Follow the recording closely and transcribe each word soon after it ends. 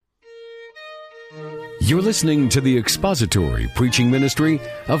You're listening to the expository preaching ministry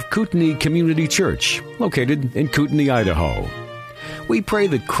of Kootenai Community Church, located in Kootenai, Idaho. We pray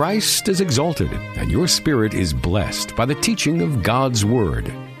that Christ is exalted and your spirit is blessed by the teaching of God's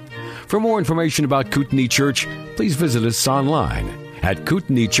Word. For more information about Kootenai Church, please visit us online at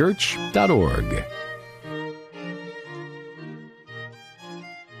kootenaichurch.org.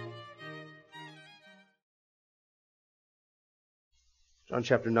 John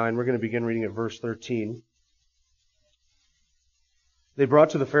chapter 9, we're going to begin reading at verse 13. They brought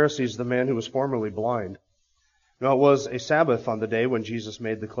to the Pharisees the man who was formerly blind. Now it was a Sabbath on the day when Jesus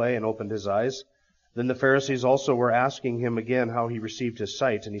made the clay and opened his eyes. Then the Pharisees also were asking him again how he received his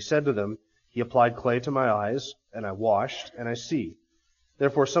sight. And he said to them, He applied clay to my eyes, and I washed, and I see.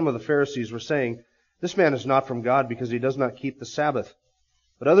 Therefore some of the Pharisees were saying, This man is not from God, because he does not keep the Sabbath.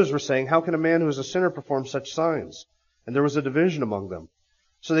 But others were saying, How can a man who is a sinner perform such signs? And there was a division among them.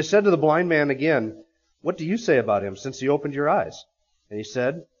 So they said to the blind man again, What do you say about him, since he opened your eyes? And he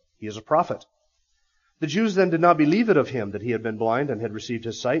said, He is a prophet. The Jews then did not believe it of him that he had been blind and had received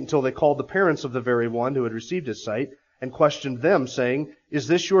his sight, until they called the parents of the very one who had received his sight, and questioned them, saying, Is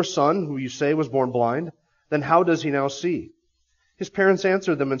this your son, who you say was born blind? Then how does he now see? His parents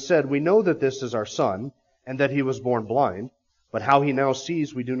answered them and said, We know that this is our son, and that he was born blind, but how he now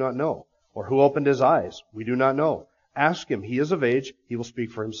sees we do not know, or who opened his eyes we do not know. Ask him, he is of age, he will speak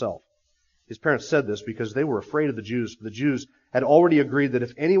for himself. His parents said this because they were afraid of the Jews, for the Jews had already agreed that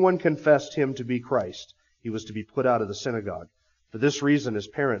if anyone confessed him to be Christ, he was to be put out of the synagogue. For this reason his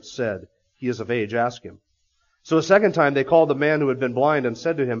parents said, He is of age, ask him. So a second time they called the man who had been blind and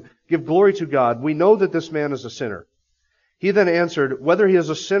said to him, Give glory to God, we know that this man is a sinner. He then answered, Whether he is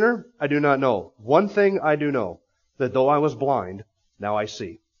a sinner, I do not know. One thing I do know, that though I was blind, now I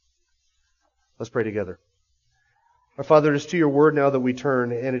see. Let's pray together. Our Father, it is to your word now that we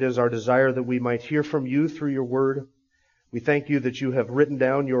turn, and it is our desire that we might hear from you through your word. We thank you that you have written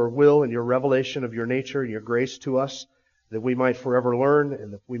down your will and your revelation of your nature and your grace to us, that we might forever learn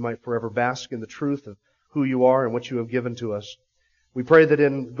and that we might forever bask in the truth of who you are and what you have given to us. We pray that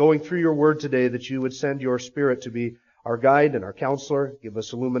in going through your word today that you would send your Spirit to be our guide and our counselor. Give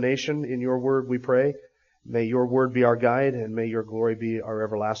us illumination in your word, we pray. May your word be our guide, and may your glory be our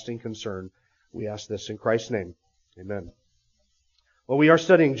everlasting concern. We ask this in Christ's name. Amen. Well, we are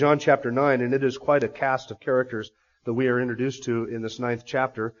studying John chapter 9, and it is quite a cast of characters that we are introduced to in this 9th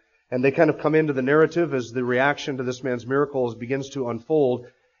chapter. And they kind of come into the narrative as the reaction to this man's miracles begins to unfold.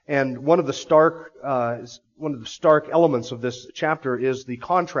 And one of the stark elements of this chapter is the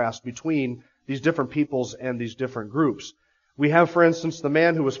contrast between these different peoples and these different groups. We have, for instance, the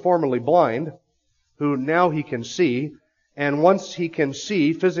man who was formerly blind, who now he can see. And once he can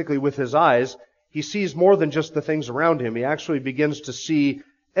see physically with his eyes, he sees more than just the things around him. He actually begins to see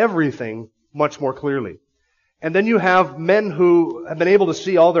everything much more clearly. And then you have men who have been able to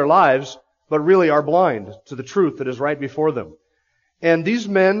see all their lives, but really are blind to the truth that is right before them. And these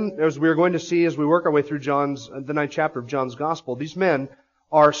men, as we are going to see as we work our way through the 9th chapter of John's Gospel, these men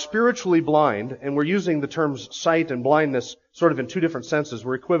are spiritually blind, and we're using the terms sight and blindness sort of in two different senses.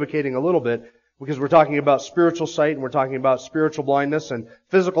 We're equivocating a little bit, because we're talking about spiritual sight and we're talking about spiritual blindness and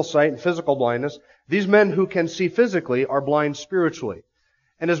physical sight and physical blindness. These men who can see physically are blind spiritually.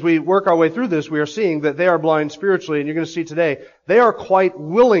 And as we work our way through this, we are seeing that they are blind spiritually, and you're going to see today, they are quite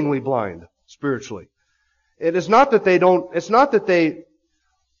willingly blind spiritually. It's not that they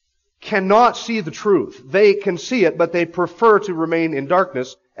cannot see the truth. They can see it, but they prefer to remain in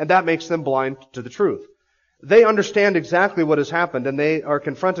darkness, and that makes them blind to the truth. They understand exactly what has happened, and they are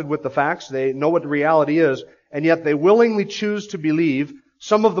confronted with the facts. They know what the reality is, and yet they willingly choose to believe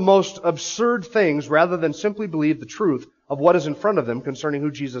some of the most absurd things rather than simply believe the truth of what is in front of them concerning who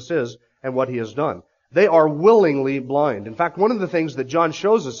Jesus is and what He has done. They are willingly blind. In fact, one of the things that John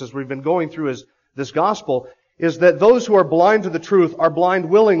shows us as we've been going through this gospel is that those who are blind to the truth are blind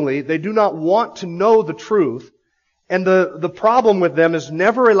willingly. They do not want to know the truth. And the problem with them is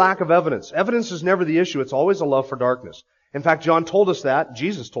never a lack of evidence. Evidence is never the issue. It's always a love for darkness. In fact,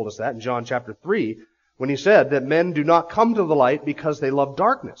 Jesus told us that in John chapter 3, when He said that men do not come to the light because they love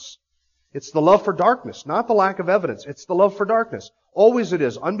darkness. It's the love for darkness, not the lack of evidence. It's the love for darkness. Always it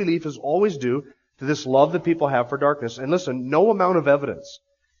is. Unbelief is always due to this love that people have for darkness. And listen, no amount of evidence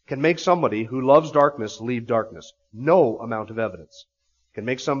can make somebody who loves darkness leave darkness. No amount of evidence can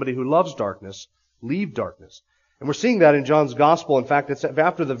make somebody who loves darkness leave darkness. And we're seeing that in John's Gospel. In fact, it's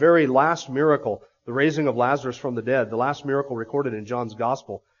after the very last miracle, the raising of Lazarus from the dead, the last miracle recorded in John's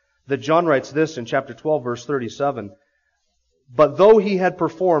Gospel, that John writes this in chapter 12, verse 37. But though He had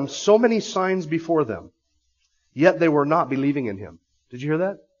performed so many signs before them, yet they were not believing in Him. Did you hear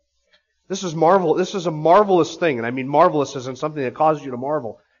that? This is a marvelous thing, and I mean marvelous as in something that causes you to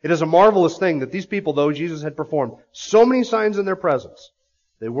marvel. It is a marvelous thing that these people, though Jesus had performed so many signs in their presence,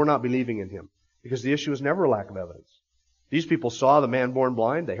 they were not believing in Him. Because the issue is never a lack of evidence. These people saw the man born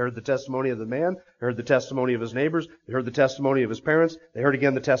blind. They heard the testimony of the man. They heard the testimony of his neighbors. They heard the testimony of his parents. They heard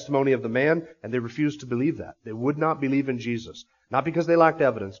again the testimony of the man, and they refused to believe that. They would not believe in Jesus. Not because they lacked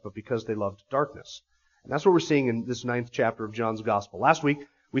evidence, but because they loved darkness. And that's what we're seeing in this 9th chapter of John's Gospel. Last week,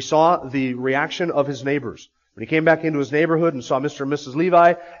 we saw the reaction of his neighbors. When he came back into his neighborhood and saw Mr. and Mrs.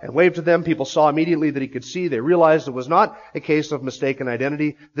 Levi and waved to them, people saw immediately that he could see. They realized it was not a case of mistaken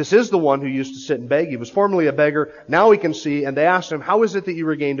identity. This is the one who used to sit and beg. He was formerly a beggar. Now he can see. And they asked him, "How is it that you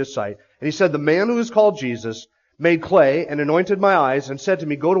regained his sight?" And he said, "The man who is called Jesus made clay and anointed my eyes and said to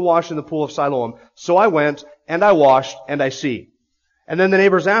me, 'Go to wash in the pool of Siloam.' So I went and I washed and I see." And then the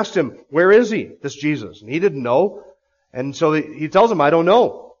neighbors asked him, "Where is he, this Jesus?" And he didn't know. And so he tells them, "I don't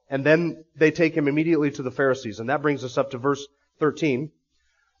know." And then they take him immediately to the Pharisees. And that brings us up to verse 13.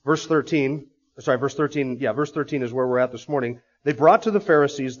 Verse 13 is where we're at this morning. They brought to the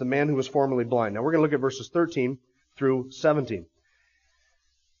Pharisees the man who was formerly blind. Now we're going to look at verses 13 through 17.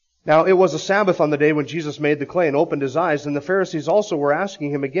 Now it was a Sabbath on the day when Jesus made the clay and opened his eyes, and the Pharisees also were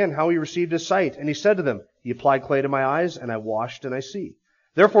asking him again how he received his sight. And he said to them, "He applied clay to my eyes, and I washed, and I see."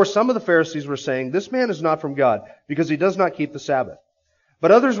 Therefore some of the Pharisees were saying, "This man is not from God, because he does not keep the Sabbath." But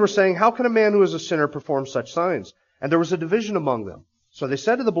others were saying, "How can a man who is a sinner perform such signs?" And there was a division among them. So they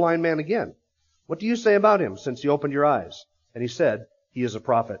said to the blind man again, "What do you say about him, since he opened your eyes?" And he said, "He is a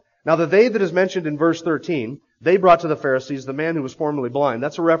prophet." Now the "they" that is mentioned in verse 13, they brought to the Pharisees the man who was formerly blind.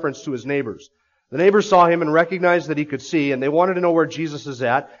 That's a reference to his neighbors. The neighbors saw him and recognized that he could see, and they wanted to know where Jesus is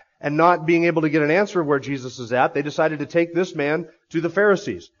at. And not being able to get an answer of where Jesus is at, they decided to take this man to the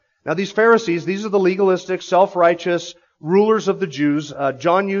Pharisees. Now these Pharisees, these are the legalistic, self-righteous rulers of the Jews.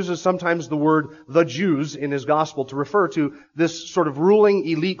 John uses sometimes the word "the Jews" in his gospel to refer to this sort of ruling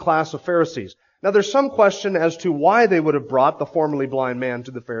elite class of Pharisees. Now there's some question as to why they would have brought the formerly blind man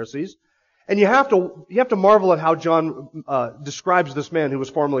to the Pharisees. And you have to marvel at how John describes this man who was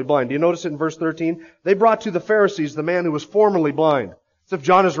formerly blind. Do you notice it in verse 13? They brought to the Pharisees the man who was formerly blind. As if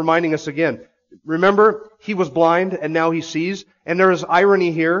John is reminding us again. Remember, he was blind and now he sees. And there is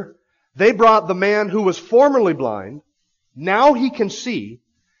irony here. They brought the man who was formerly blind. Now he can see.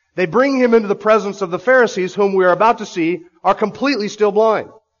 They bring him into the presence of the Pharisees, whom we are about to see are completely still blind.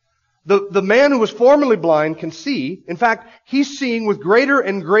 The man who was formerly blind can see. In fact, he's seeing with greater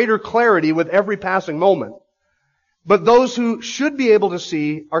and greater clarity with every passing moment. But those who should be able to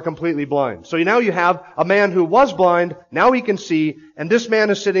see are completely blind. So now you have a man who was blind, now he can see, and this man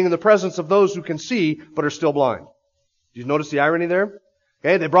is sitting in the presence of those who can see but are still blind. Do you notice the irony there?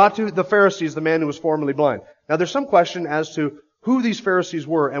 Okay, they brought to the Pharisees the man who was formerly blind. Now there's some question as to who these Pharisees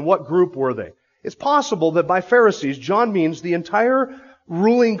were and what group were they. It's possible that by Pharisees, John means the entire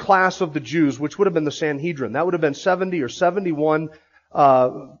ruling class of the Jews, which would have been the Sanhedrin. That would have been 70 or 71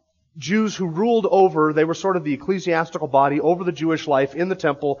 Jews who ruled over, they were sort of the ecclesiastical body over the Jewish life in the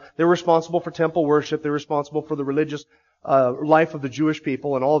temple. They were responsible for temple worship. They were responsible for the religious life of the Jewish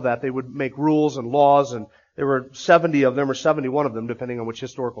people and all of that. They would make rules and laws, and there were 70 of them or 71 of them, depending on which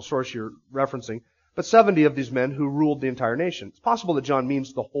historical source you're referencing. But 70 of these men who ruled the entire nation. It's possible that John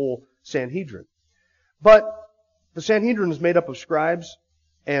means the whole Sanhedrin. But the Sanhedrin is made up of scribes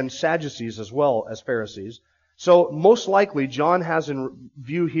and Sadducees as well as Pharisees. So most likely John has in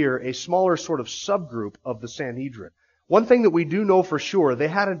view here a smaller sort of subgroup of the Sanhedrin. One thing that we do know for sure, they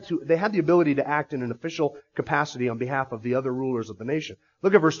had the ability to act in an official capacity on behalf of the other rulers of the nation.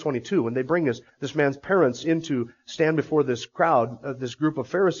 Look at verse 22. When they bring this man's parents in to stand before this crowd, this group of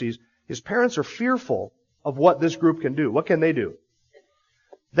Pharisees, his parents are fearful of what this group can do. What can they do?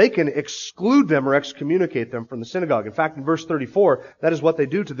 They can exclude them or excommunicate them from the synagogue. In fact, in verse 34, that is what they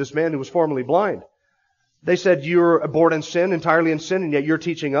do to this man who was formerly blind. They said, "You're born in sin, entirely in sin, and yet you're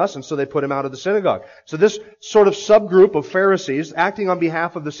teaching us," and so they put him out of the synagogue. So this sort of subgroup of Pharisees, acting on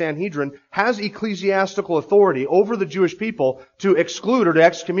behalf of the Sanhedrin, has ecclesiastical authority over the Jewish people to exclude or to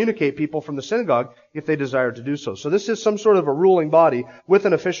excommunicate people from the synagogue if they desire to do so. So this is some sort of a ruling body with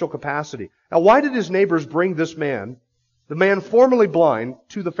an official capacity. Now, why did his neighbors bring this man, the man formerly blind,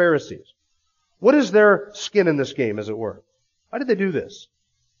 to the Pharisees? What is their skin in this game, as it were? Why did they do this?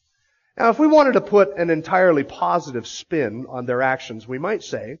 Now, if we wanted to put an entirely positive spin on their actions, we might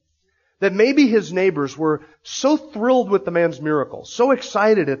say that maybe his neighbors were so thrilled with the man's miracle, so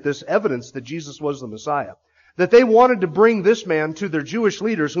excited at this evidence that Jesus was the Messiah, that they wanted to bring this man to their Jewish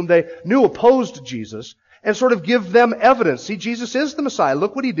leaders whom they knew opposed Jesus and sort of give them evidence. See, Jesus is the Messiah.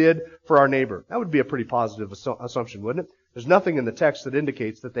 Look what he did for our neighbor. That would be a pretty positive assumption, wouldn't it? There's nothing in the text that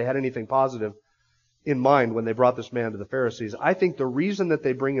indicates that they had anything positive in mind when they brought this man to the Pharisees. I think the reason that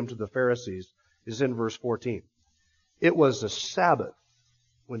they bring him to the Pharisees is in verse 14. It was a Sabbath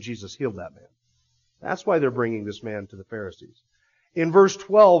when Jesus healed that man. That's why they're bringing this man to the Pharisees. In verse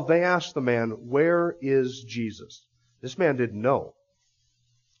 12, they asked the man, "Where is Jesus?" This man didn't know.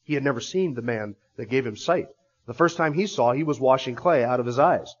 He had never seen the man that gave him sight. The first time he saw, he was washing clay out of his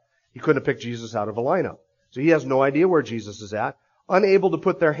eyes. He couldn't have picked Jesus out of a lineup. So he has no idea where Jesus is at. Unable to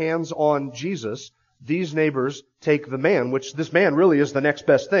put their hands on Jesus, these neighbors take the man, which this man really is the next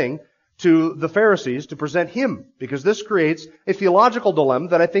best thing, to the Pharisees to present him, because this creates a theological dilemma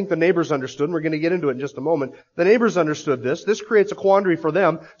that I think the neighbors understood, and we're going to get into it in just a moment. The neighbors understood this. This creates a quandary for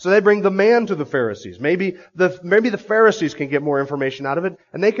them, so they bring the man to the Pharisees. Maybe the Pharisees can get more information out of it,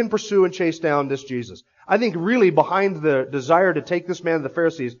 and they can pursue and chase down this Jesus. I think really behind the desire to take this man to the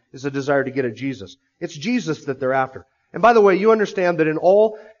Pharisees is a desire to get at Jesus. It's Jesus that they're after. And by the way, you understand that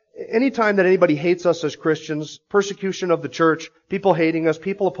anytime that anybody hates us as Christians, persecution of the church, people hating us,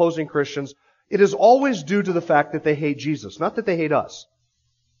 people opposing Christians, it is always due to the fact that they hate Jesus, not that they hate us.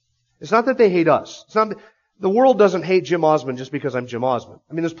 It's not that they hate us. The world doesn't hate Jim Osmond just because I'm Jim Osmond.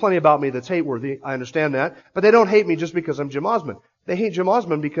 I mean, there's plenty about me that's hate-worthy. I understand that. But they don't hate me just because I'm Jim Osmond. They hate Jim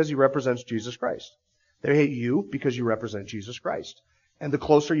Osmond because he represents Jesus Christ. They hate you because you represent Jesus Christ. And the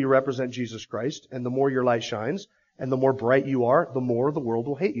closer you represent Jesus Christ, and the more your light shines, and the more bright you are, the more the world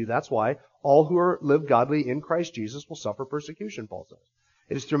will hate you. That's why all who live godly in Christ Jesus will suffer persecution, Paul says.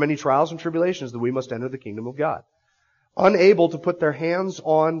 It is through many trials and tribulations that we must enter the kingdom of God. Unable to put their hands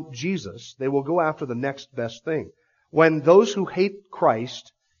on Jesus, they will go after the next best thing. When those who hate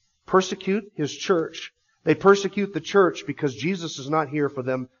Christ persecute His church, they persecute the church because Jesus is not here for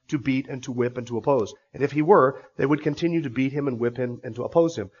them to beat and to whip and to oppose. And if He were, they would continue to beat Him and whip Him and to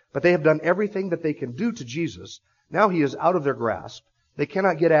oppose Him. But they have done everything that they can do to Jesus. Now He is out of their grasp. They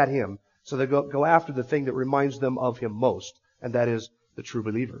cannot get at Him, so they go after the thing that reminds them of Him most, and that is the true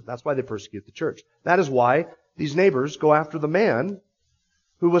believer. That's why they persecute the church. That is why these neighbors go after the man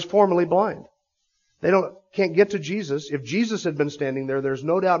who was formerly blind. They can't get to Jesus. If Jesus had been standing there, there's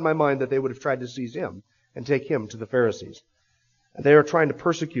no doubt in my mind that they would have tried to seize Him and take Him to the Pharisees. And they are trying to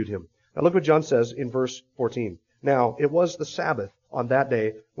persecute Him. Now look what John says in verse 14. Now, it was the Sabbath on that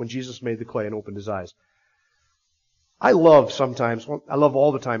day when Jesus made the clay and opened His eyes. I love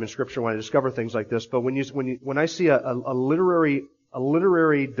all the time in Scripture when I discover things like this, but when I see a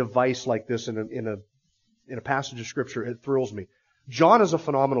literary device like this in a passage of Scripture, it thrills me. John is a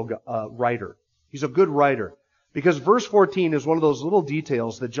phenomenal writer. He's a good writer. Because verse 14 is one of those little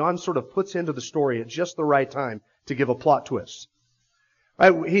details that John sort of puts into the story at just the right time to give a plot twist.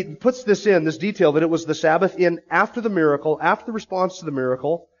 Right? He puts this detail that it was the Sabbath after the miracle, after the response to the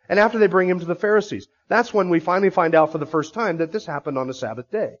miracle, and after they bring Him to the Pharisees. That's when we finally find out for the first time that this happened on a Sabbath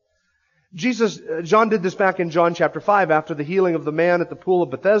day. John did this back in John chapter 5 after the healing of the man at the pool of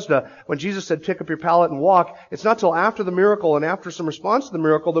Bethesda. When Jesus said, "Pick up your pallet and walk," it's not till after the miracle and after some response to the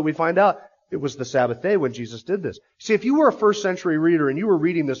miracle that we find out it was the Sabbath day when Jesus did this. See, if you were a first century reader and you were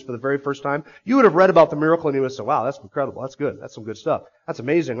reading this for the very first time, you would have read about the miracle and you would have said, "Wow, that's incredible. That's good. That's some good stuff. That's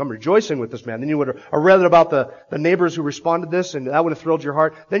amazing. I'm rejoicing with this man." Then you would have read about the neighbors who responded to this, and that would have thrilled your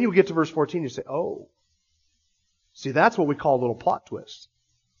heart. Then you would get to verse 14 and you say, "Oh, see, that's what we call a little plot twist.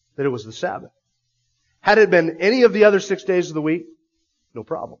 That it was the Sabbath." Had it been any of the other 6 days of the week, no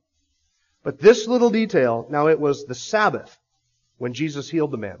problem. But this little detail, now it was the Sabbath when Jesus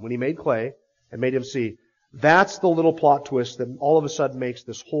healed the man, when He made clay and made him see. That's the little plot twist that all of a sudden makes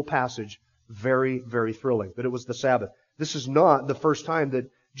this whole passage very, very thrilling. That it was the Sabbath. This is not the first time that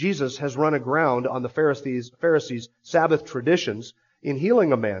Jesus has run aground on the Pharisees' Sabbath traditions in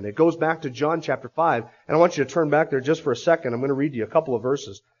healing a man. It goes back to John chapter 5. And I want you to turn back there just for a second. I'm going to read you a couple of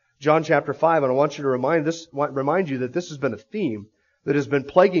verses. John chapter 5, and I want you to remind you that this has been a theme that has been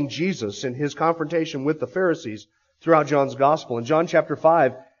plaguing Jesus in His confrontation with the Pharisees throughout John's Gospel. In John chapter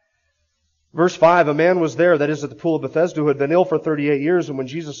 5, verse 5, a man was there, that is at the pool of Bethesda, who had been ill for 38 years, and when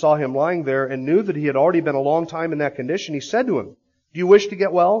Jesus saw him lying there and knew that he had already been a long time in that condition, He said to him, "Do you wish to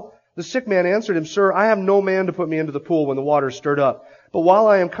get well?" The sick man answered Him, "Sir, I have no man to put me into the pool when the water is stirred up. But while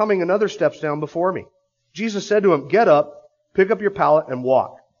I am coming, another steps down before me." Jesus said to him, "Get up, pick up your pallet, and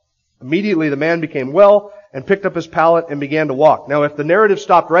walk." Immediately the man became well and picked up his pallet and began to walk. Now, if the narrative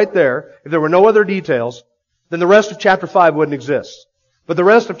stopped right there, if there were no other details, then the rest of chapter 5 wouldn't exist. But the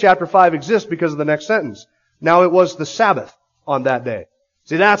rest of chapter 5 exists because of the next sentence. Now it was the Sabbath on that day.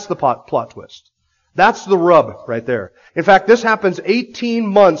 See, that's the plot twist. That's the rub right there. In fact, this happens 18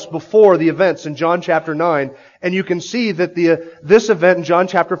 months before the events in John chapter 9, and you can see that this event in John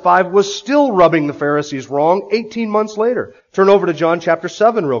chapter 5 was still rubbing the Pharisees wrong 18 months later. Turn over to John chapter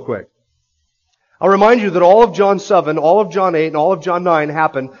 7 real quick. I'll remind you that all of John 7, all of John 8, and all of John 9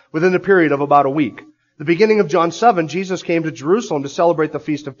 happened within the period of about a week. The beginning of John 7, Jesus came to Jerusalem to celebrate the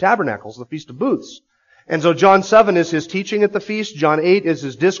Feast of Tabernacles, the Feast of Booths. And so John 7 is his teaching at the feast. John 8 is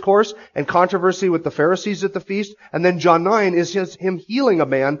his discourse and controversy with the Pharisees at the feast. And then John 9 is him healing a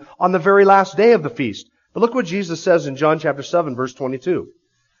man on the very last day of the feast. But look what Jesus says in John chapter 7, verse 22.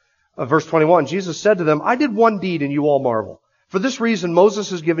 Verse 21, Jesus said to them, I did one deed and you all marvel. For this reason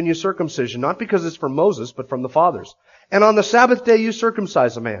Moses has given you circumcision, not because it's from Moses, but from the fathers. And on the Sabbath day you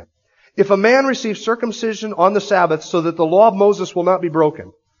circumcise a man. If a man receives circumcision on the Sabbath so that the law of Moses will not be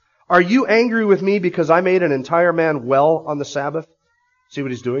broken, are you angry with me because I made an entire man well on the Sabbath? See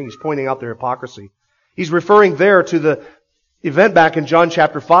what he's doing? He's pointing out their hypocrisy. He's referring there to the event back in John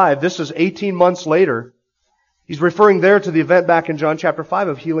chapter 5. This is 18 months later. He's referring there to the event back in John chapter 5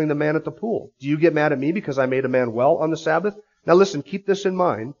 of healing the man at the pool. Do you get mad at me because I made a man well on the Sabbath? Now listen, keep this in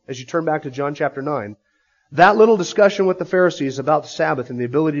mind as you turn back to John chapter 9. That little discussion with the Pharisees about the Sabbath and the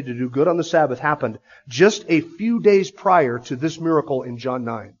ability to do good on the Sabbath happened just a few days prior to this miracle in John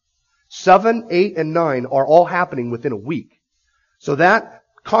 9. 7, 8, and 9 are all happening within a week. So that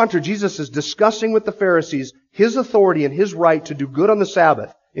Jesus is discussing with the Pharisees his authority and his right to do good on the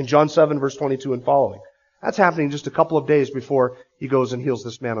Sabbath in John 7, verse 22 and following. That's happening just a couple of days before he goes and heals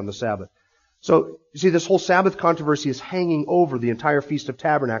this man on the Sabbath. So, you see, this whole Sabbath controversy is hanging over the entire Feast of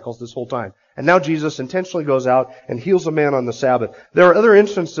Tabernacles this whole time. And now Jesus intentionally goes out and heals a man on the Sabbath. There are other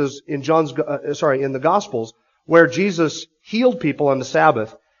instances in in the Gospels where Jesus healed people on the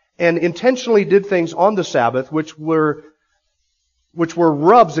Sabbath and intentionally did things on the Sabbath which were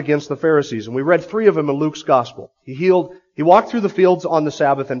rubs against the Pharisees. And we read 3 of them in Luke's Gospel. He walked through the fields on the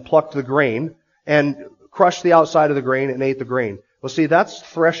Sabbath and plucked the grain and crushed the outside of the grain and ate the grain. Well, see, that's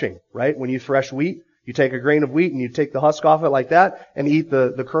threshing, right? When you thresh wheat, you take a grain of wheat and you take the husk off it like that and eat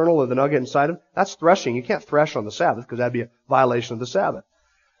the kernel or the nugget inside of it. That's threshing. You can't thresh on the Sabbath because that'd be a violation of the Sabbath.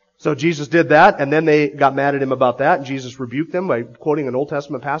 So Jesus did that, and then they got mad at him about that, and Jesus rebuked them by quoting an Old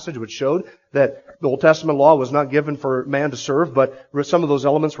Testament passage which showed that the Old Testament law was not given for man to serve, but some of those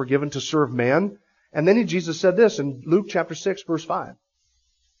elements were given to serve man. And then Jesus said this in Luke chapter 6, verse 5.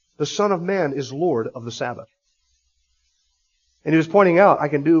 The Son of Man is Lord of the Sabbath. And he was pointing out, I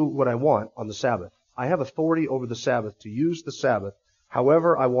can do what I want on the Sabbath. I have authority over the Sabbath to use the Sabbath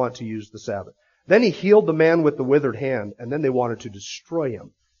however I want to use the Sabbath. Then he healed the man with the withered hand, and then they wanted to destroy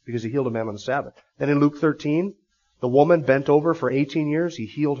him because he healed a man on the Sabbath. Then in Luke 13, the woman bent over for 18 years. He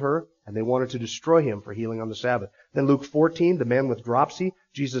healed her, and they wanted to destroy him for healing on the Sabbath. Then Luke 14, the man with dropsy,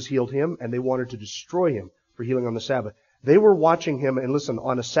 Jesus healed him, and they wanted to destroy him for healing on the Sabbath. They were watching him, and listen,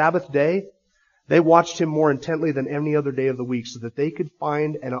 on a Sabbath day, they watched him more intently than any other day of the week so that they could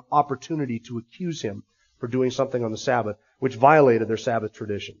find an opportunity to accuse him for doing something on the Sabbath, which violated their Sabbath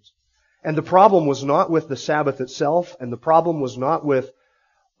traditions. And the problem was not with the Sabbath itself, and the problem was not with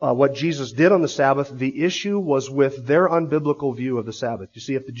what Jesus did on the Sabbath. The issue was with their unbiblical view of the Sabbath. You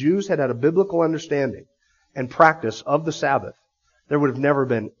see, if the Jews had had a biblical understanding and practice of the Sabbath, there would have never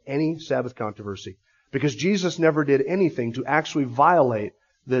been any Sabbath controversy. Because Jesus never did anything to actually violate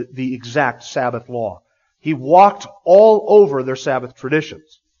the exact Sabbath law. He walked all over their Sabbath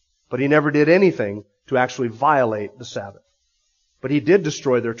traditions, but he never did anything to actually violate the Sabbath. But he did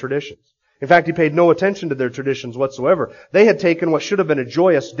destroy their traditions. In fact, he paid no attention to their traditions whatsoever. They had taken what should have been a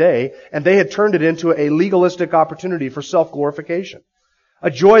joyous day, and they had turned it into a legalistic opportunity for self-glorification. A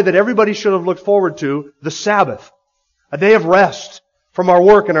joy that everybody should have looked forward to, the Sabbath. A day of rest from our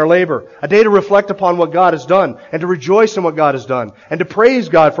work and our labor. A day to reflect upon what God has done, and to rejoice in what God has done, and to praise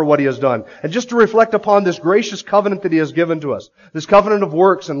God for what He has done, and just to reflect upon this gracious covenant that He has given to us. This covenant of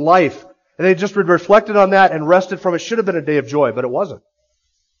works and life. And they just reflected on that and rested from it. Should have been a day of joy, but it wasn't.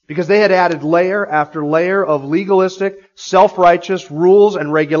 Because they had added layer after layer of legalistic, self-righteous rules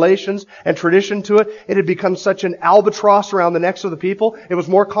and regulations and tradition to it. It had become such an albatross around the necks of the people. It was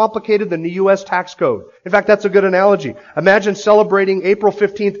more complicated than the U.S. tax code. In fact, that's a good analogy. Imagine celebrating April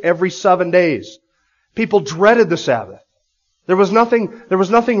 15th every 7 days. People dreaded the Sabbath. There was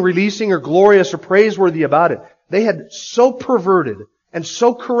nothing releasing or glorious or praiseworthy about it. They had so perverted and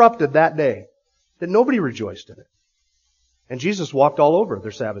so corrupted that day that nobody rejoiced in it. And Jesus walked all over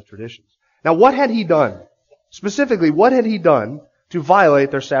their Sabbath traditions. Now, what had He done? Specifically, what had He done to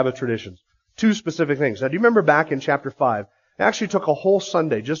violate their Sabbath traditions? 2 specific things. Now, do you remember back in chapter 5? It actually took a whole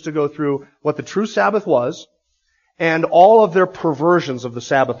Sunday just to go through what the true Sabbath was and all of their perversions of the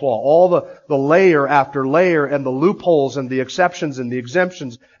Sabbath law, all the layer after layer and the loopholes and the exceptions and the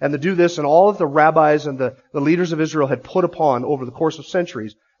exemptions and the do this and all of the rabbis and the leaders of Israel had put upon over the course of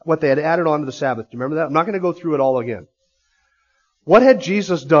centuries, what they had added on to the Sabbath. Do you remember that? I'm not going to go through it all again. What had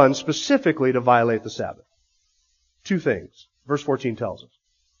Jesus done specifically to violate the Sabbath? Two things. Verse 14 tells us.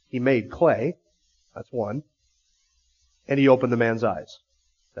 He made clay. That's one. And he opened the man's eyes.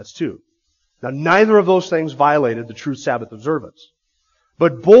 That's two. Now, neither of those things violated the true Sabbath observance.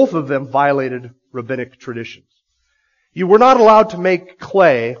 But both of them violated rabbinic traditions. You were not allowed to make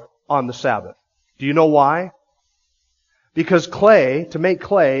clay on the Sabbath. Do you know why? Because to make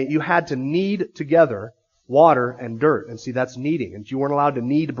clay, you had to knead together water and dirt. And see, that's kneading. And you weren't allowed to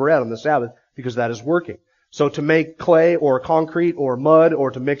knead bread on the Sabbath because that is working. So to make clay or concrete or mud or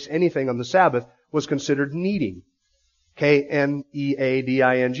to mix anything on the Sabbath was considered kneading.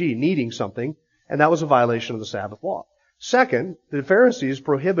 K-N-E-A-D-I-N-G, kneading something, and that was a violation of the Sabbath law. Second, the Pharisees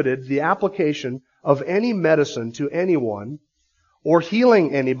prohibited the application of any medicine to anyone or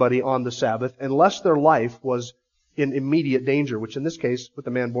healing anybody on the Sabbath unless their life was in immediate danger, which in this case, with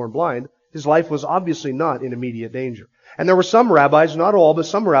the man born blind, his life was obviously not in immediate danger. And there were some rabbis, not all, but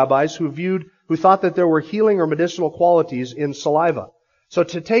some rabbis who thought that there were healing or medicinal qualities in saliva. So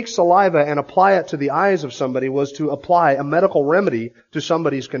to take saliva and apply it to the eyes of somebody was to apply a medical remedy to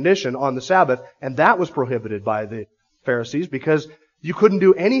somebody's condition on the Sabbath, and that was prohibited by the Pharisees because you couldn't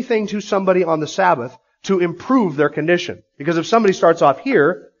do anything to somebody on the Sabbath to improve their condition. Because if somebody starts off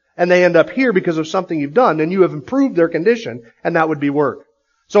here and they end up here because of something you've done, then you have improved their condition, and that would be work.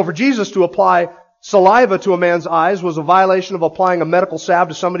 So for Jesus to apply saliva to a man's eyes was a violation of applying a medical salve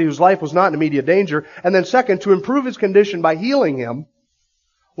to somebody whose life was not in immediate danger. And then second, to improve his condition by healing him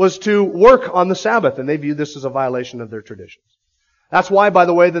was to work on the Sabbath, and they viewed this as a violation of their traditions. That's why, by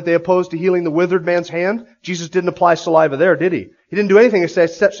the way, that they opposed to healing the withered man's hand. Jesus didn't apply saliva there, did he? He didn't do anything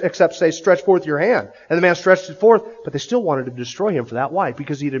except say, stretch forth your hand. And the man stretched it forth, but they still wanted to destroy him for that. Why?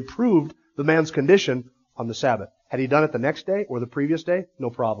 Because he'd improved the man's condition on the Sabbath. Had he done it the next day or the previous day, no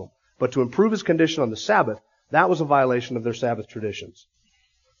problem. But to improve his condition on the Sabbath, that was a violation of their Sabbath traditions.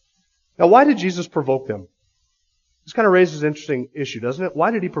 Now, why did Jesus provoke them? This kind of raises an interesting issue, doesn't it?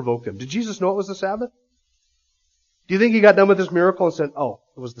 Why did he provoke them? Did Jesus know it was the Sabbath? Do you think he got done with this miracle and said, oh,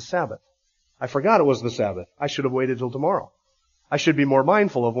 it was the Sabbath. I forgot it was the Sabbath. I should have waited till tomorrow. I should be more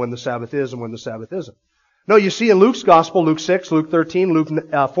mindful of when the Sabbath is and when the Sabbath isn't. No, you see in Luke's Gospel, Luke 6, Luke 13, Luke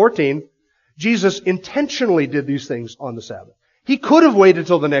 14, Jesus intentionally did these things on the Sabbath. He could have waited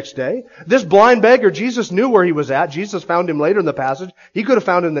till the next day. This blind beggar, Jesus knew where he was at. Jesus found him later in the passage. He could have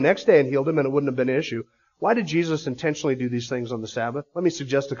found him the next day and healed him, and it wouldn't have been an issue. Why did Jesus intentionally do these things on the Sabbath? Let me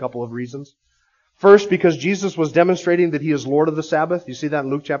suggest a couple of reasons. First, because Jesus was demonstrating that He is Lord of the Sabbath. You see that in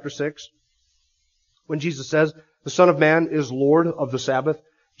Luke chapter 6? When Jesus says, the Son of Man is Lord of the Sabbath,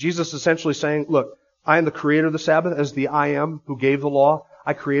 Jesus is essentially saying, look, I am the creator of the Sabbath as the I am who gave the law.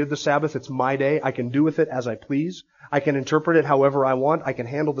 I created the Sabbath. It's my day. I can do with it as I please. I can interpret it however I want. I can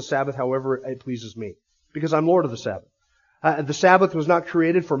handle the Sabbath however it pleases me. Because I'm Lord of the Sabbath. The Sabbath was not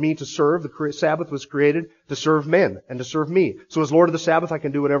created for me to serve. The Sabbath was created to serve men and to serve me. So as Lord of the Sabbath, I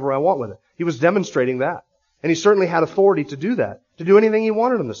can do whatever I want with it. He was demonstrating that. And He certainly had authority to do that, to do anything He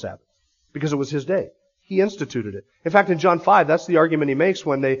wanted on the Sabbath, because it was His day. He instituted it. In fact, in John 5, that's the argument He makes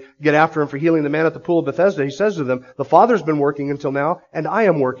when they get after Him for healing the man at the pool of Bethesda. He says to them, the Father's been working until now, and I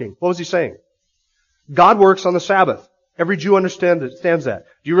am working. What was He saying? God works on the Sabbath. Every Jew understands that.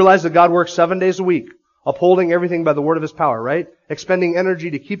 Do you realize that God works 7 days a week? Upholding everything by the word of His power, right? Expending energy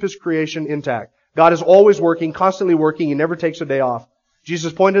to keep His creation intact. God is always working, constantly working. He never takes a day off.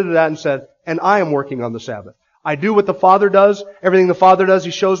 Jesus pointed to that and said, and I am working on the Sabbath. I do what the Father does. Everything the Father does, He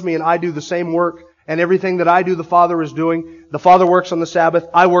shows me, and I do the same work. And everything that I do, the Father is doing. The Father works on the Sabbath.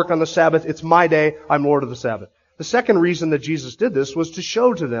 I work on the Sabbath. It's my day. I'm Lord of the Sabbath. The second reason that Jesus did this was to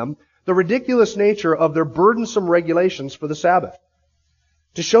show to them the ridiculous nature of their burdensome regulations for the Sabbath.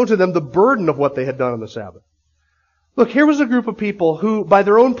 To show to them the burden of what they had done on the Sabbath. Look, here was a group of people who, by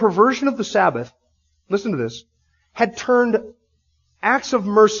their own perversion of the Sabbath, listen to this, had turned acts of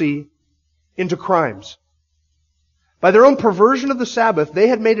mercy into crimes. By their own perversion of the Sabbath, they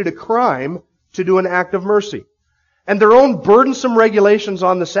had made it a crime to do an act of mercy. And their own burdensome regulations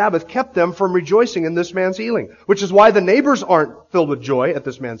on the Sabbath kept them from rejoicing in this man's healing, which is why the neighbors aren't filled with joy at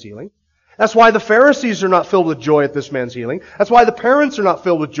this man's healing. That's why the Pharisees are not filled with joy at this man's healing. That's why the parents are not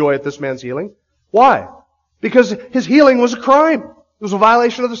filled with joy at this man's healing. Why? Because his healing was a crime. It was a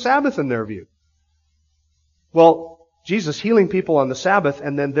violation of the Sabbath in their view. Well, Jesus healing people on the Sabbath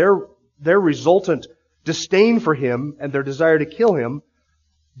and then their resultant disdain for Him and their desire to kill Him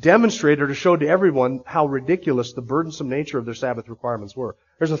demonstrate or to show to everyone how ridiculous the burdensome nature of their Sabbath requirements were.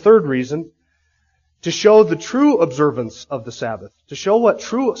 There's a third reason, to show the true observance of the Sabbath, to show what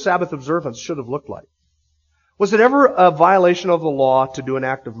true Sabbath observance should have looked like. Was it ever a violation of the law to do an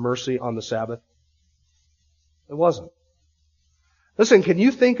act of mercy on the Sabbath? It wasn't. Listen, can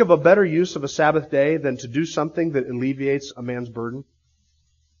you think of a better use of a Sabbath day than to do something that alleviates a man's burden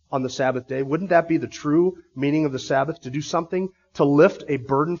on the Sabbath day? Wouldn't that be the true meaning of the Sabbath? To do something to lift a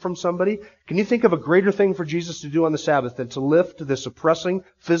burden from somebody? Can you think of a greater thing for Jesus to do on the Sabbath than to lift this oppressing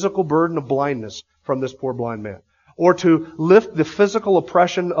physical burden of blindness from this poor blind man? Or to lift the physical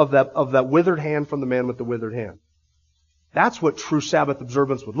oppression of that withered hand from the man with the withered hand? That's what true Sabbath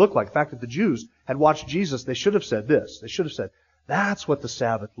observance would look like. In fact, if the Jews had watched Jesus, they should have said this. They should have said, that's what the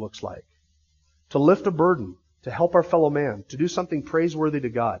Sabbath looks like. To lift a burden, to help our fellow man, to do something praiseworthy to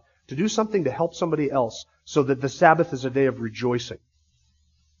God, to do something to help somebody else, so that the Sabbath is a day of rejoicing.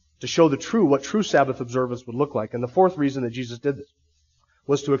 To show what true Sabbath observance would look like. And the fourth reason that Jesus did this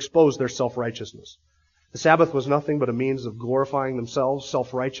was to expose their self-righteousness. The Sabbath was nothing but a means of glorifying themselves,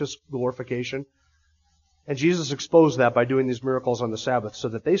 self-righteous glorification. And Jesus exposed that by doing these miracles on the Sabbath so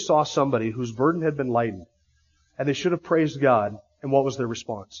that they saw somebody whose burden had been lightened. And they should have praised God. And what was their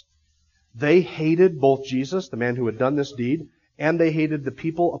response? They hated both Jesus, the man who had done this deed, and they hated the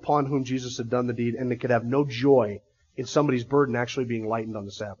people upon whom Jesus had done the deed, and they could have no joy in somebody's burden actually being lightened on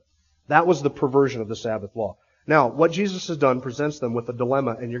the Sabbath. That was the perversion of the Sabbath law. Now, what Jesus has done presents them with a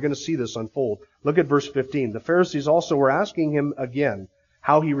dilemma, and you're going to see this unfold. Look at verse 15. The Pharisees also were asking him again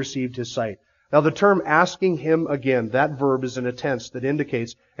how he received his sight. Now, the term asking him again, that verb is in a tense that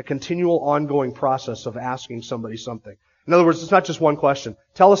indicates a continual ongoing process of asking somebody something. In other words, it's not just one question.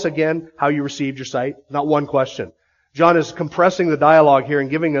 Tell us again how you received your sight. Not one question. John is compressing the dialogue here and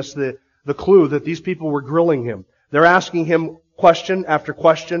giving us the clue that these people were grilling him. They're asking him question after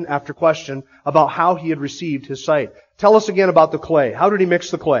question after question about how he had received his sight. Tell us again about the clay. How did he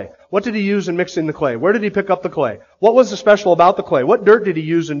mix the clay? What did he use in mixing the clay? Where did he pick up the clay? What was the special about the clay? What dirt did he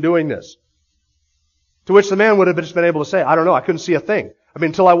use in doing this? To which the man would have just been able to say, I don't know, I couldn't see a thing. I mean,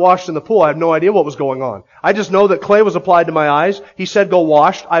 until I washed in the pool, I had no idea what was going on. I just know that clay was applied to my eyes. He said, go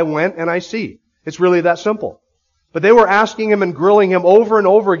wash. I went and I see. It's really that simple. But they were asking him and grilling him over and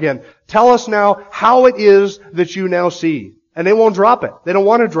over again. Tell us now how it is that you now see. And they won't drop it. They don't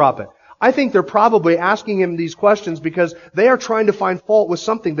want to drop it. I think they're probably asking him these questions because they are trying to find fault with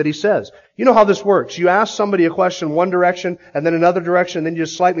something that he says. You know how this works. You ask somebody a question one direction and then another direction, and then you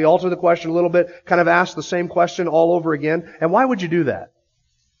just slightly alter the question a little bit, kind of ask the same question all over again. And why would you do that?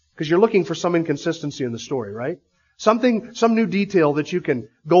 Because you're looking for some inconsistency in the story, right? Some new detail that you can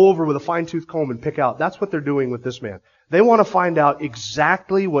go over with a fine-tooth comb and pick out. That's what they're doing with this man. They want to find out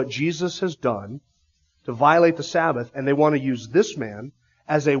exactly what Jesus has done to violate the Sabbath, and they want to use this man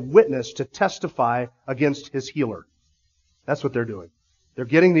as a witness to testify against his healer. That's what they're doing. They're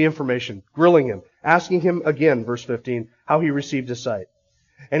getting the information, grilling him, asking him again, verse 15, how he received his sight.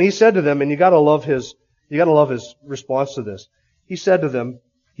 And he said to them, and you gotta love his response to this. He said to them,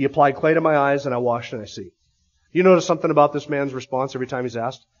 he applied clay to my eyes and I washed and I see. You notice something about this man's response every time he's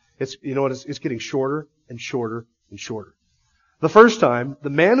asked? It's getting shorter and shorter and shorter. The first time, the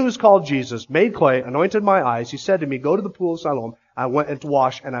man who is called Jesus made clay, anointed my eyes. He said to me, go to the pool of Siloam. I went and to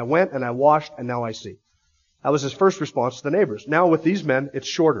wash, and I went and I washed, and now I see. That was his first response to the neighbors. Now with these men, it's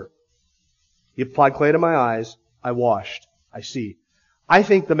shorter. He applied clay to my eyes. I washed. I see. I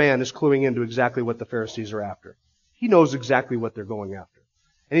think the man is cluing into exactly what the Pharisees are after. He knows exactly what they're going after.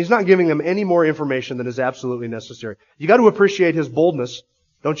 And he's not giving them any more information than is absolutely necessary. You got to appreciate his boldness,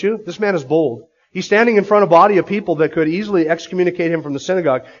 don't you? This man is bold. He's standing in front of a body of people that could easily excommunicate him from the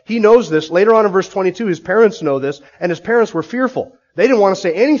synagogue. He knows this. Later on in verse 22, his parents know this, and his parents were fearful. They didn't want to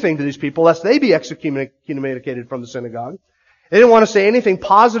say anything to these people lest they be excommunicated from the synagogue. They didn't want to say anything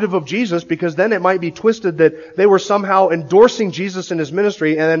positive of Jesus because then it might be twisted that they were somehow endorsing Jesus in his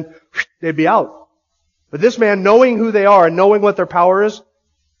ministry and then they'd be out. But this man, knowing who they are and knowing what their power is,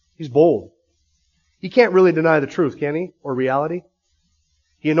 he's bold. He can't really deny the truth, can he? Or reality?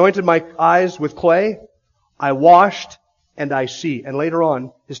 He anointed my eyes with clay. I washed and I see. And later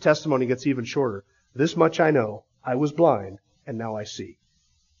on, his testimony gets even shorter. This much I know. I was blind and now I see.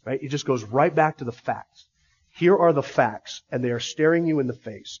 Right? He just goes right back to the facts. Here are the facts, and they are staring you in the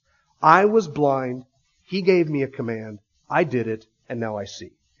face. I was blind. He gave me a command. I did it, and now I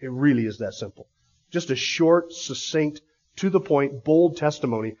see. It really is that simple. Just a short, succinct, to the point, bold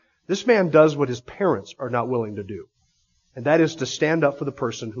testimony. This man does what his parents are not willing to do. And that is to stand up for the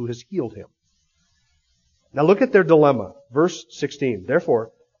person who has healed him. Now look at their dilemma. Verse 16.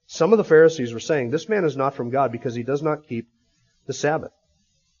 Therefore, some of the Pharisees were saying, this man is not from God because he does not keep the Sabbath.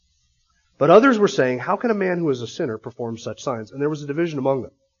 But others were saying, how can a man who is a sinner perform such signs? And there was a division among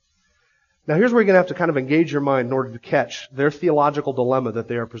them. Now here's where you're going to have to kind of engage your mind in order to catch their theological dilemma that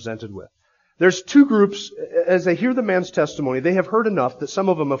they are presented with. There's two groups. As they hear the man's testimony, they have heard enough that some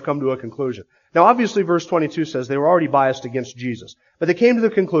of them have come to a conclusion. Now obviously verse 22 says they were already biased against Jesus. But they came to the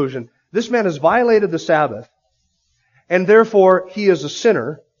conclusion, this man has violated the Sabbath, and therefore he is a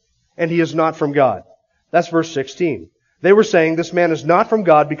sinner, and he is not from God. That's verse 16. They were saying this man is not from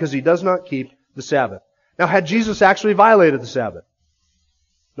God because he does not keep the Sabbath. Now had Jesus actually violated the Sabbath?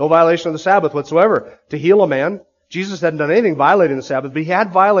 No violation of the Sabbath whatsoever. To heal a man, Jesus hadn't done anything violating the Sabbath, but he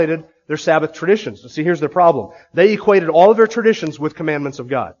had violated their Sabbath traditions. See, here's their problem. They equated all of their traditions with commandments of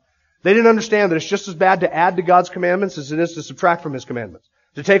God. They didn't understand that it's just as bad to add to God's commandments as it is to subtract from His commandments.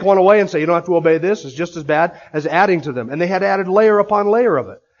 To take one away and say you don't have to obey this is just as bad as adding to them. And they had added layer upon layer of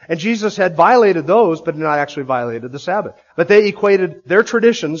it. And Jesus had violated those, but not actually violated the Sabbath. But they equated their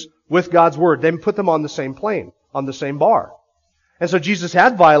traditions with God's Word. They put them on the same plane, on the same bar. And so Jesus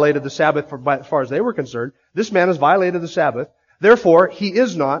had violated the Sabbath as far as they were concerned. This man has violated the Sabbath. Therefore, he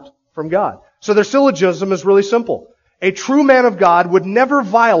is not from God. So their syllogism is really simple. A true man of God would never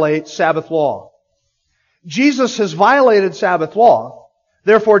violate Sabbath law. Jesus has violated Sabbath law.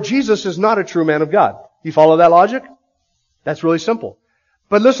 Therefore, Jesus is not a true man of God. You follow that logic? That's really simple.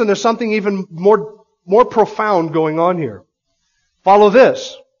 But listen, there's something even more profound going on here. Follow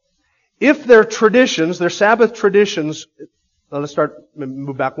this. If their traditions, their Sabbath traditions, let's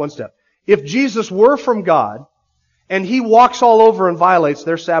move back one step. If Jesus were from God, and He walks all over and violates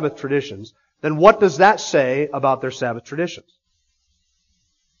their Sabbath traditions, then what does that say about their Sabbath traditions?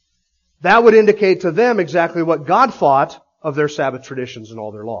 That would indicate to them exactly what God thought of their Sabbath traditions and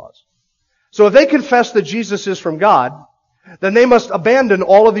all their laws. So if they confess that Jesus is from God, then they must abandon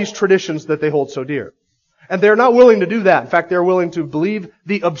all of these traditions that they hold so dear. And they're not willing to do that. In fact, they're willing to believe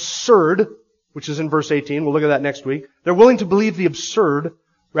the absurd, which is in verse 18. We'll look at that next week. They're willing to believe the absurd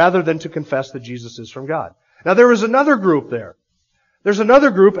rather than to confess that Jesus is from God. Now there is another group there. There's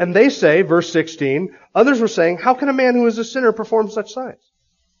another group, and they say, verse 16, others were saying, how can a man who is a sinner perform such signs?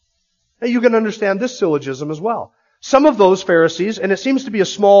 Now you can understand this syllogism as well. Some of those Pharisees, and it seems to be a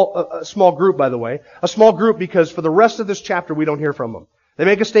small group, by the way, a small group because for the rest of this chapter we don't hear from them. They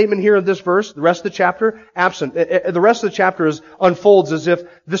make a statement here in this verse, the rest of the chapter, absent. The rest of the chapter unfolds as if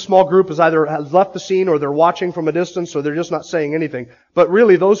this small group has left the scene or they're watching from a distance or they're just not saying anything. But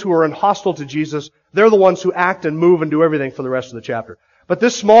really, those who are hostile to Jesus, they're the ones who act and move and do everything for the rest of the chapter. But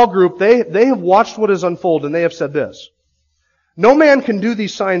this small group, they have watched what has unfolded and they have said this. No man can do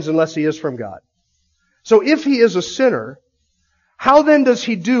these signs unless he is from God. So if he is a sinner, how then does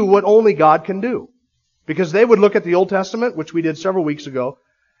he do what only God can do? Because they would look at the Old Testament, which we did several weeks ago,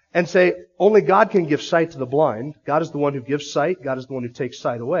 and say, only God can give sight to the blind. God is the one who gives sight. God is the one who takes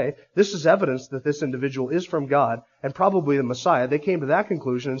sight away. This is evidence that this individual is from God and probably the Messiah. They came to that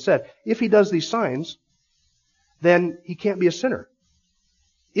conclusion and said, if he does these signs, then he can't be a sinner.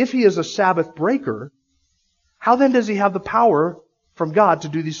 If he is a Sabbath breaker, how then does he have the power from God to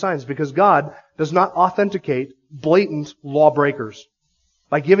do these signs? Because God does not authenticate blatant lawbreakers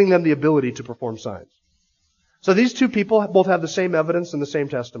by giving them the ability to perform signs. So these two people both have the same evidence and the same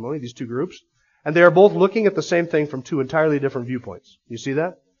testimony, these two groups, and they are both looking at the same thing from two entirely different viewpoints. You see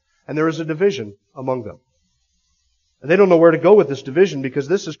that? And there is a division among them. And they don't know where to go with this division because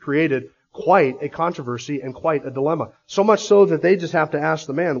this has created quite a controversy and quite a dilemma. So much so that they just have to ask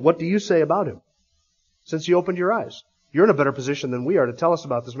the man, what do you say about him? Since he opened your eyes. You're in a better position than we are to tell us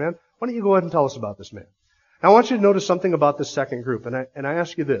about this man. Why don't you go ahead and tell us about this man? Now I want you to notice something about this second group, and I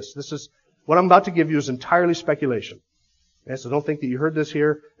ask you this. This is what I'm about to give you is entirely speculation. Okay, so don't think that you heard this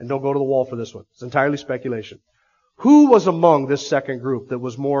here and don't go to the wall for this one. It's entirely speculation. Who was among this second group that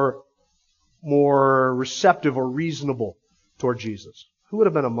was more receptive or reasonable toward Jesus? Who would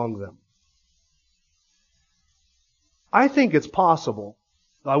have been among them? I think it's possible,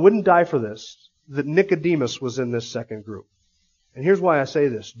 I wouldn't die for this, that Nicodemus was in this second group. And here's why I say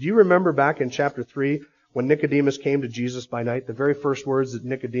this. Do you remember back in chapter 3 when Nicodemus came to Jesus by night? The very first words that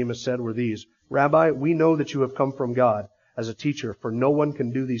Nicodemus said were these, Rabbi, we know that you have come from God as a teacher, for no one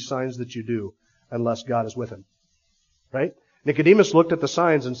can do these signs that you do unless God is with him. Right? Nicodemus looked at the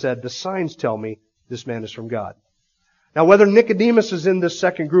signs and said, the signs tell me this man is from God. Now, whether Nicodemus is in this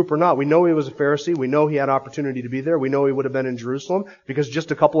second group or not, we know he was a Pharisee. We know he had opportunity to be there. We know he would have been in Jerusalem because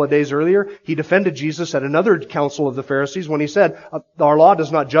just a couple of days earlier, he defended Jesus at another council of the Pharisees when he said, our law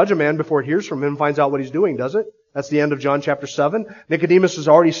does not judge a man before it hears from him and finds out what he's doing, does it? That's the end of John chapter 7. Nicodemus has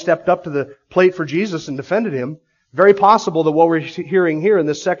already stepped up to the plate for Jesus and defended him. Very possible that what we're hearing here in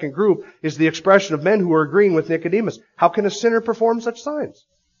this second group is the expression of men who are agreeing with Nicodemus. How can a sinner perform such signs?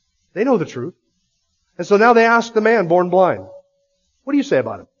 They know the truth. And so now they ask the man born blind, what do you say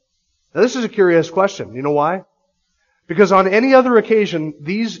about him? Now this is a curious question. You know why? Because on any other occasion,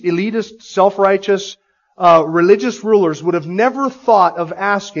 these elitist, self-righteous, religious rulers would have never thought of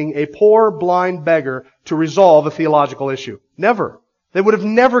asking a poor, blind beggar to resolve a theological issue. Never. They would have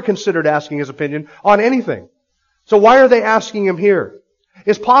never considered asking his opinion on anything. So why are they asking him here?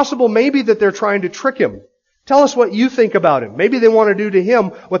 It's possible maybe that they're trying to trick him. Tell us what you think about him. Maybe they want to do to him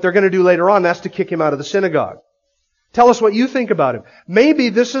what they're going to do later on. That's to kick him out of the synagogue. Tell us what you think about him. Maybe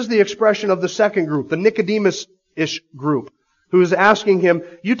this is the expression of the second group, the Nicodemus-ish group, who is asking him,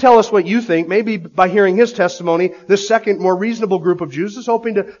 you tell us what you think. Maybe by hearing his testimony, this second, more reasonable group of Jews is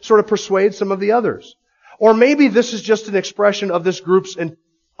hoping to sort of persuade some of the others. Or maybe this is just an expression of this group's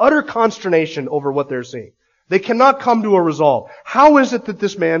utter consternation over what they're seeing. They cannot come to a resolve. How is it that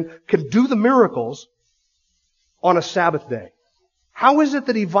this man can do the miracles on a Sabbath day? How is it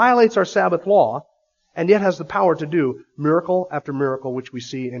that he violates our Sabbath law and yet has the power to do miracle after miracle which we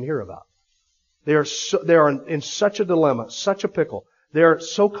see and hear about? They are in such a dilemma, such a pickle. They are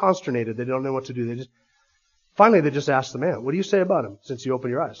so consternated they don't know what to do. Finally, they just ask the man, what do you say about him since you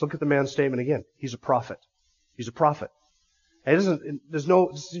opened your eyes? Look at the man's statement again. He's a prophet. He's a prophet. There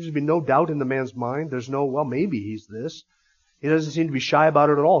seems to be no doubt in the man's mind. There's no, well, maybe he's this. He doesn't seem to be shy about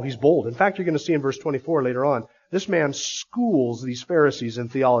it at all. He's bold. In fact, you're going to see in verse 24 later on, this man schools these Pharisees in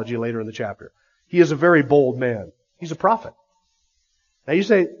theology later in the chapter. He is a very bold man. He's a prophet. Now you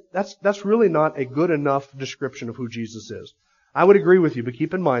say, that's really not a good enough description of who Jesus is. I would agree with you, but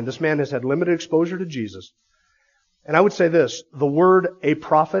keep in mind, this man has had limited exposure to Jesus. And I would say this, the word a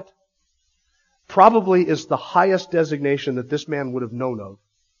prophet probably is the highest designation that this man would have known of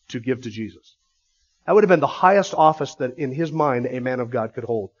to give to Jesus. That would have been the highest office that in his mind a man of God could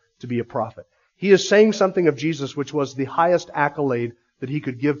hold, to be a prophet. He is saying something of Jesus which was the highest accolade that he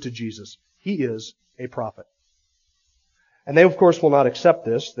could give to Jesus. He is a prophet. And they, of course, will not accept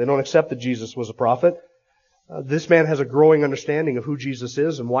this. They don't accept that Jesus was a prophet. This man has a growing understanding of who Jesus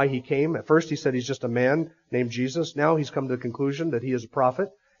is and why he came. At first he said he's just a man named Jesus. Now he's come to the conclusion that he is a prophet.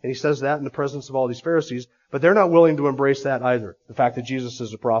 And he says that in the presence of all these Pharisees. But they're not willing to embrace that either, the fact that Jesus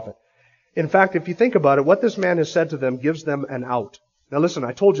is a prophet. In fact, if you think about it, what this man has said to them gives them an out. Now listen,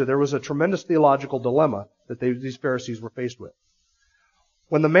 I told you there was a tremendous theological dilemma that these Pharisees were faced with.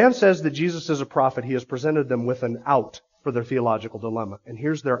 When the man says that Jesus is a prophet, he has presented them with an out for their theological dilemma. And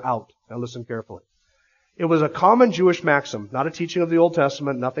here's their out. Now listen carefully. It was a common Jewish maxim, not a teaching of the Old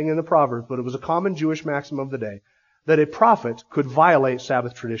Testament, nothing in the Proverbs, but it was a common Jewish maxim of the day, that a prophet could violate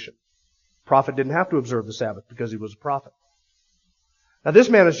Sabbath tradition. A prophet didn't have to observe the Sabbath because he was a prophet. Now this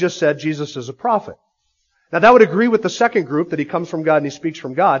man has just said Jesus is a prophet. Now that would agree with the second group, that he comes from God and he speaks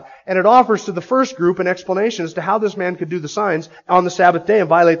from God, and it offers to the first group an explanation as to how this man could do the signs on the Sabbath day and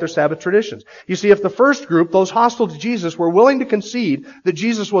violate their Sabbath traditions. You see, if the first group, those hostile to Jesus, were willing to concede that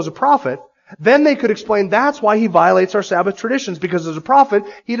Jesus was a prophet, then they could explain that's why he violates our Sabbath traditions, because as a prophet,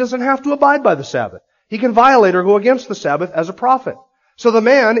 he doesn't have to abide by the Sabbath. He can violate or go against the Sabbath as a prophet. So the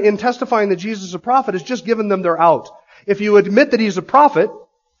man, in testifying that Jesus is a prophet, has just given them their out. If you admit that he's a prophet,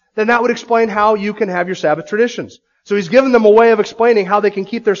 then that would explain how you can have your Sabbath traditions. So he's given them a way of explaining how they can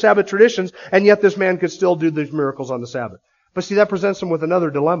keep their Sabbath traditions, and yet this man could still do these miracles on the Sabbath. But see, that presents them with another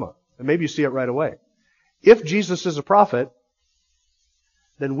dilemma, and maybe you see it right away. If Jesus is a prophet,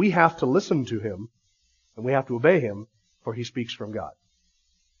 then we have to listen to him, and we have to obey him, for he speaks from God.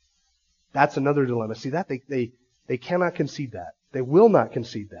 That's another dilemma. See, that they cannot concede that. They will not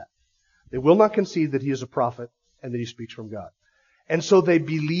concede that. They will not concede that he is a prophet and that he speaks from God. And so they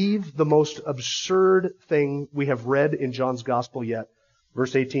believe the most absurd thing we have read in John's Gospel yet.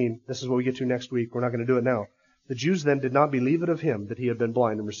 Verse 18, this is what we get to next week. We're not going to do it now. The Jews then did not believe it of him that he had been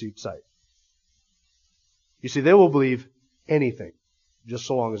blind and received sight. You see, they will believe anything, just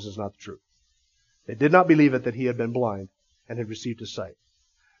so long as it's not the truth. They did not believe it that he had been blind and had received his sight.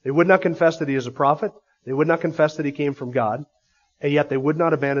 They would not confess that he is a prophet. They would not confess that he came from God. And yet they would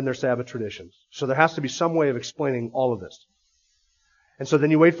not abandon their Sabbath traditions. So there has to be some way of explaining all of this. And so then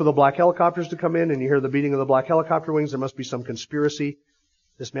you wait for the black helicopters to come in and you hear the beating of the black helicopter wings. There must be some conspiracy.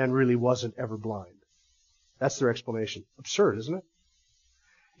 This man really wasn't ever blind. That's their explanation. Absurd, isn't it?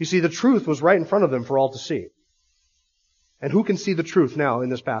 You see, the truth was right in front of them for all to see. And who can see the truth now in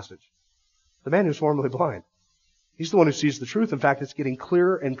this passage? The man who's formerly blind. He's the one who sees the truth. In fact, it's getting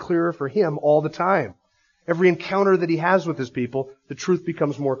clearer and clearer for him all the time. Every encounter that he has with his people, the truth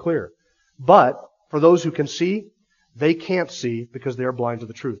becomes more clear. But for those who can see, they can't see because they are blind to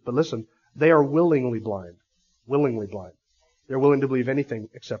the truth. But listen, they are willingly blind. Willingly blind. They're willing to believe anything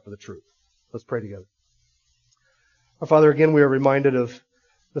except for the truth. Let's pray together. Our Father, again, we are reminded of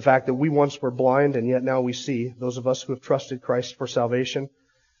the fact that we once were blind and yet now we see, those of us who have trusted Christ for salvation.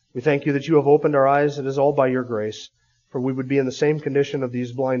 We thank you that you have opened our eyes. It is all by your grace, for we would be in the same condition of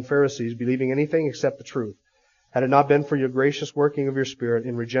these blind Pharisees, believing anything except the truth, had it not been for your gracious working of your Spirit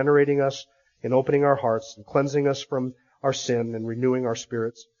in regenerating us, in opening our hearts, and cleansing us from our sin and renewing our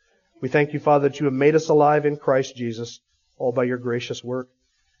spirits. We thank you, Father, that you have made us alive in Christ Jesus, all by your gracious work.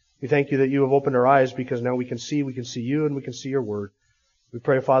 We thank you that you have opened our eyes because now we can see you, and we can see your word. We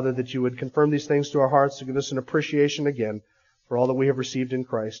pray, Father, that you would confirm these things to our hearts to give us an appreciation again for all that we have received in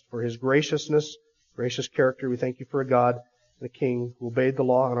Christ, for his graciousness, gracious character. We thank you for a God and a King who obeyed the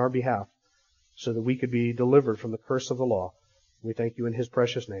law on our behalf so that we could be delivered from the curse of the law. We thank you in his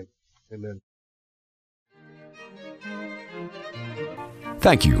precious name. Amen.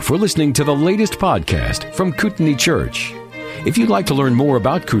 Thank you for listening to the latest podcast from Kootenai Church. If you'd like to learn more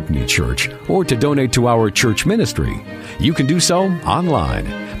about Kootenai Church or to donate to our church ministry, you can do so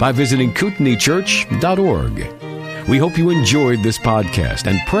online by visiting kootenaichurch.org. We hope you enjoyed this podcast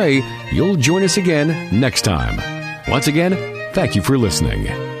and pray you'll join us again next time. Once again, thank you for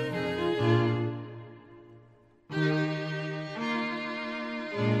listening.